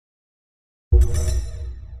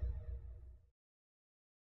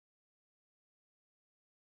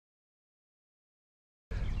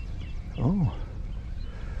Oh,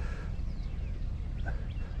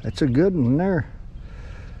 that's a good one there.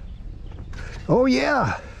 Oh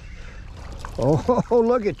yeah. Oh,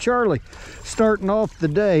 look at Charlie starting off the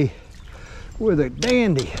day with a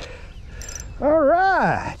dandy. All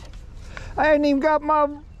right. I hadn't even got my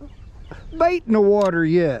bait in the water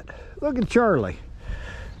yet. Look at Charlie.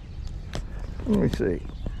 Let me see.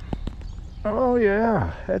 Oh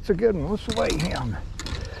yeah, that's a good one. Let's weigh him.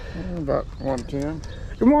 About 110.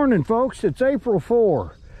 Good morning, folks. It's April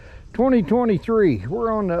 4, 2023.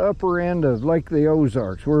 We're on the upper end of Lake the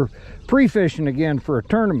Ozarks. We're pre-fishing again for a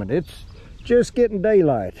tournament. It's just getting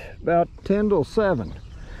daylight, about 10 till 7.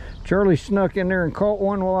 Charlie snuck in there and caught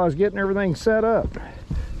one while I was getting everything set up.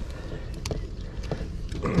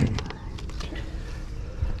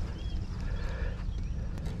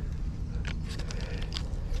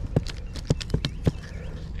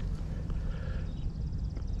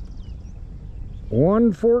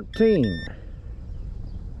 $114.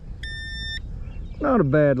 Not a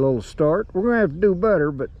bad little start. We're gonna have to do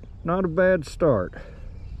better, but not a bad start.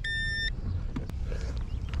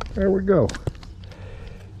 There we go.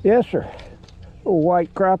 Yes, sir. Little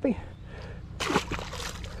white crappie.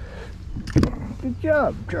 Good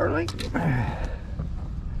job, Charlie.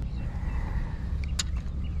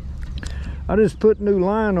 I just put new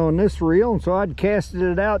line on this reel, and so I'd casted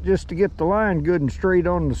it out just to get the line good and straight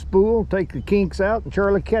on the spool, take the kinks out, and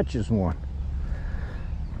Charlie catches one.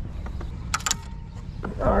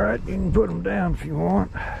 All right, you can put them down if you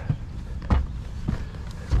want.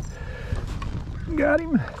 Got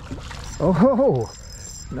him. Oh,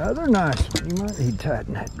 another nice one. You might need to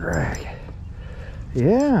tighten that drag.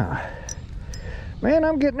 Yeah. Man,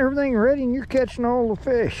 I'm getting everything ready and you're catching all the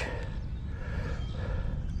fish.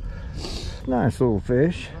 Nice little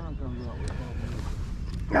fish.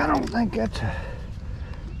 I don't think that's a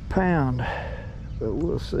pound, but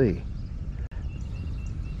we'll see.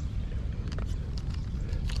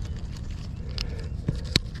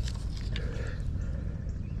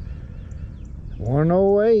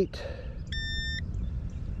 $108.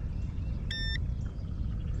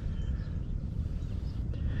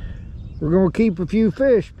 We're gonna keep a few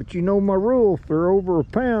fish, but you know my rule, if they're over a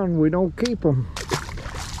pound, we don't keep them.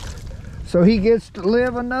 So he gets to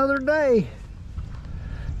live another day.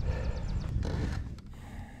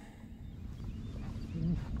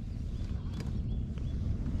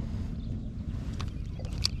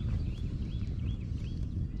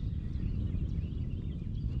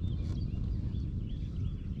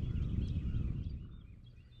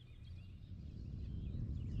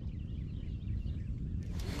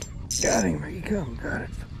 Got him, here he comes, got it.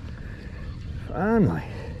 Finally.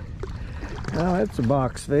 Now that's a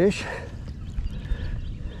box fish.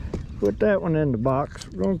 Put that one in the box.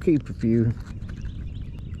 We're gonna keep a few.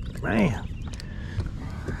 Man.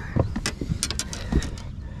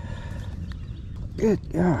 Good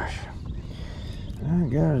gosh. I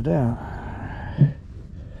got it out.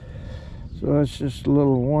 So it's just a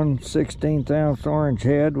little 1/16 ounce orange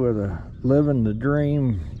head with a Livin the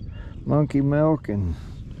Dream monkey milk and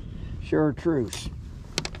chartreuse. He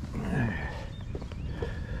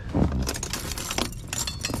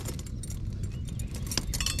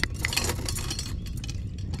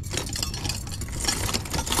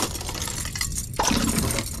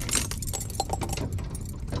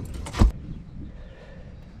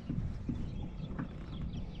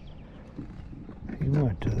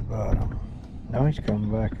went to the bottom. Now he's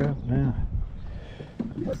coming back up now.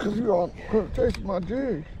 Because you all could have tasted my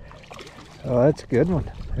jig. Oh, that's a good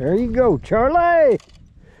one. There you go, Charlie.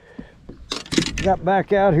 Got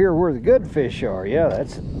back out here where the good fish are. Yeah,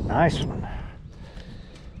 that's a nice one.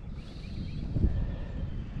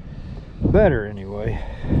 Better anyway.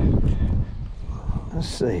 Let's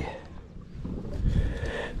see.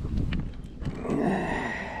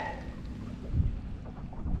 I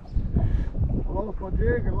lost my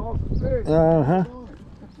jig and lost the fish. Uh-huh.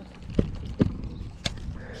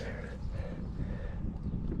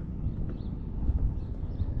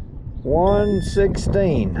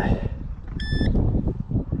 $116.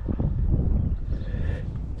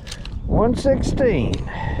 116.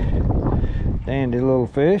 Dandy little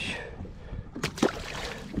fish.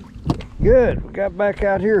 Good. We got back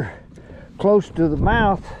out here close to the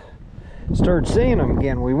mouth. Started seeing them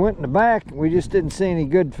again. We went in the back and we just didn't see any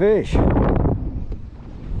good fish.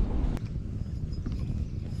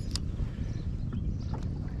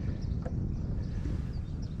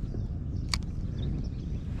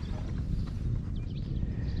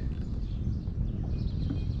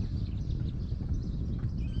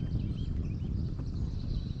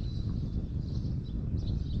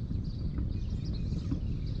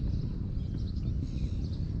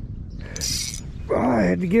 Oh, I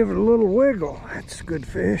had to give it a little wiggle. That's a good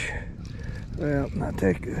fish. Well, not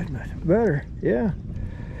that good, but better. Yeah.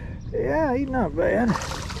 Yeah, he's not bad.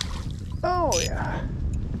 Oh, yeah.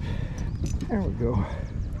 There we go.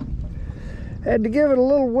 Had to give it a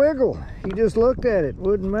little wiggle. He just looked at it,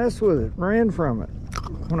 wouldn't mess with it, ran from it.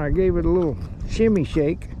 When I gave it a little shimmy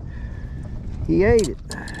shake, he ate it.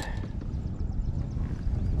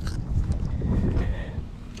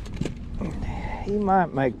 He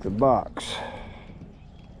might make the box.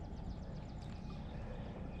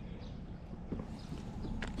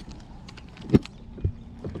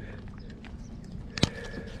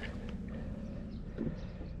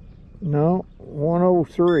 No,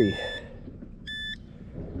 103.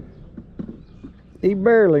 He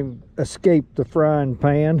barely escaped the frying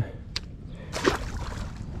pan.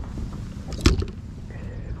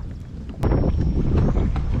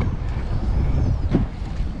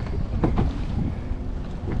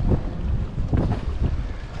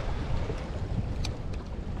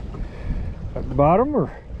 At the bottom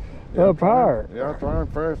or up higher? Yeah, trying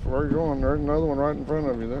fast. Where you going? There's another one right in front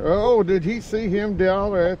of you there. Oh, did he see him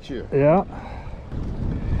down at you? Yeah.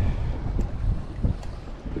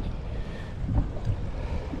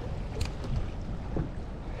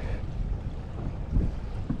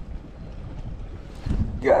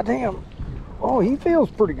 Goddamn. Oh, he feels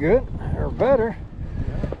pretty good, or better.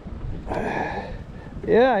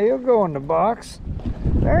 Yeah, he'll go in the box.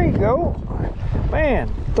 There you go. Man,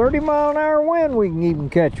 30-mile-an-hour wind, we can even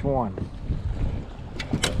catch one.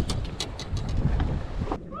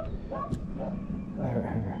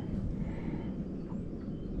 There.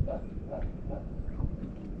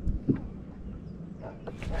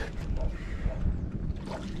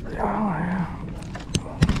 Oh, yeah.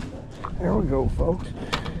 There we go, folks.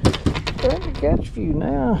 Starting to catch a few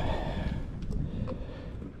now.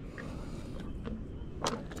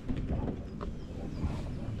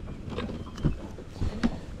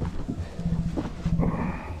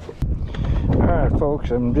 Alright,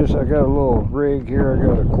 folks, I got a little rig here. I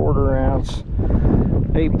got a 1/4 ounce,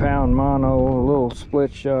 8-pound mono, a little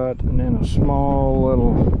split shot, and then a small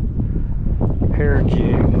little hair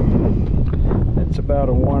jig. It's about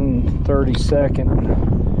a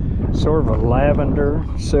 1/32, sort of a lavender,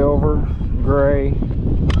 silver, gray.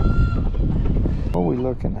 What are we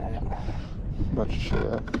looking at? Bunch of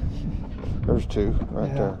shit. There's two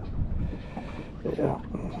right there. Yeah.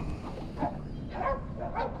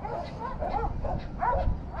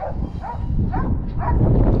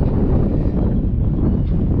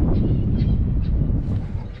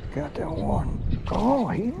 Got that one.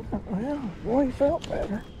 Oh, well, boy, he felt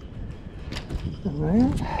better. And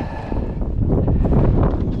then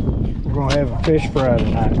we're gonna have a fish fry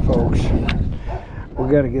tonight, folks. We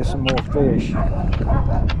gotta get some more fish.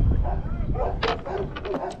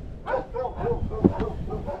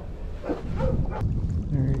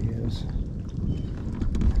 There he is.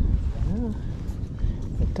 Yeah.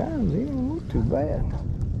 At times he don't look too bad.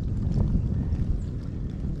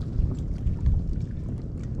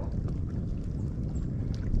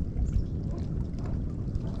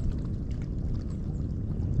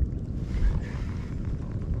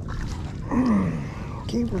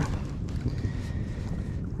 Keeper.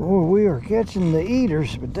 Boy, we are catching the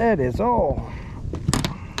eaters, but that is all.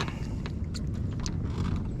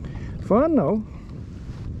 Fun though.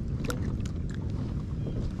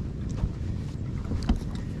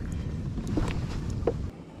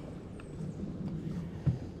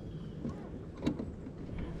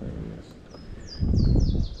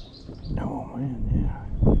 Oh man, yeah.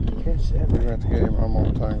 Catch that. We got the game. I'm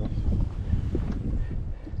on tangle.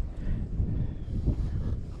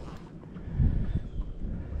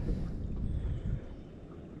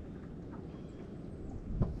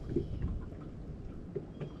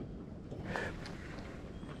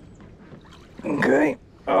 Okay,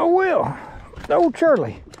 I will. Oh,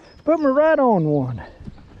 Charlie, put me right on one.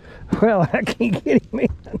 Well, I can't get him in.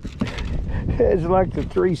 It's like the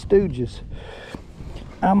Three Stooges.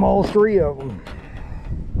 I'm all three of them.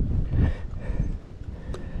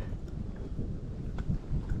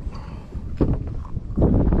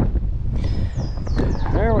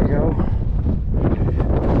 There we go.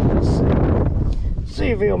 Let's see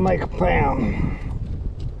if he'll make a pound.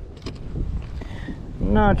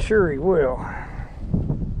 Not sure he will.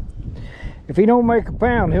 If he don't make a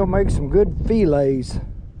pound, he'll make some good fillets.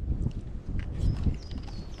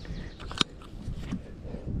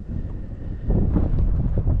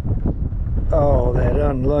 Oh, that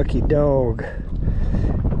unlucky dog.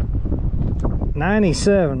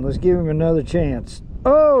 97. Let's give him another chance.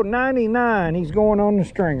 Oh, 99. He's going on the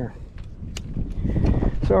stringer.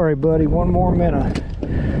 Sorry, buddy. One more minute.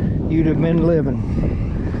 you'd have been living.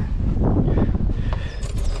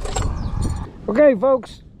 Okay,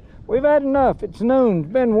 folks, we've had enough. It's noon.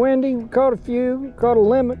 It's been windy. We caught a few, caught a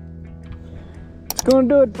limit. It's going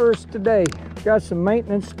to do it for us today. Got some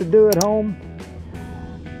maintenance to do at home.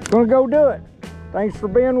 Gonna go do it. Thanks for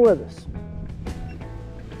being with us.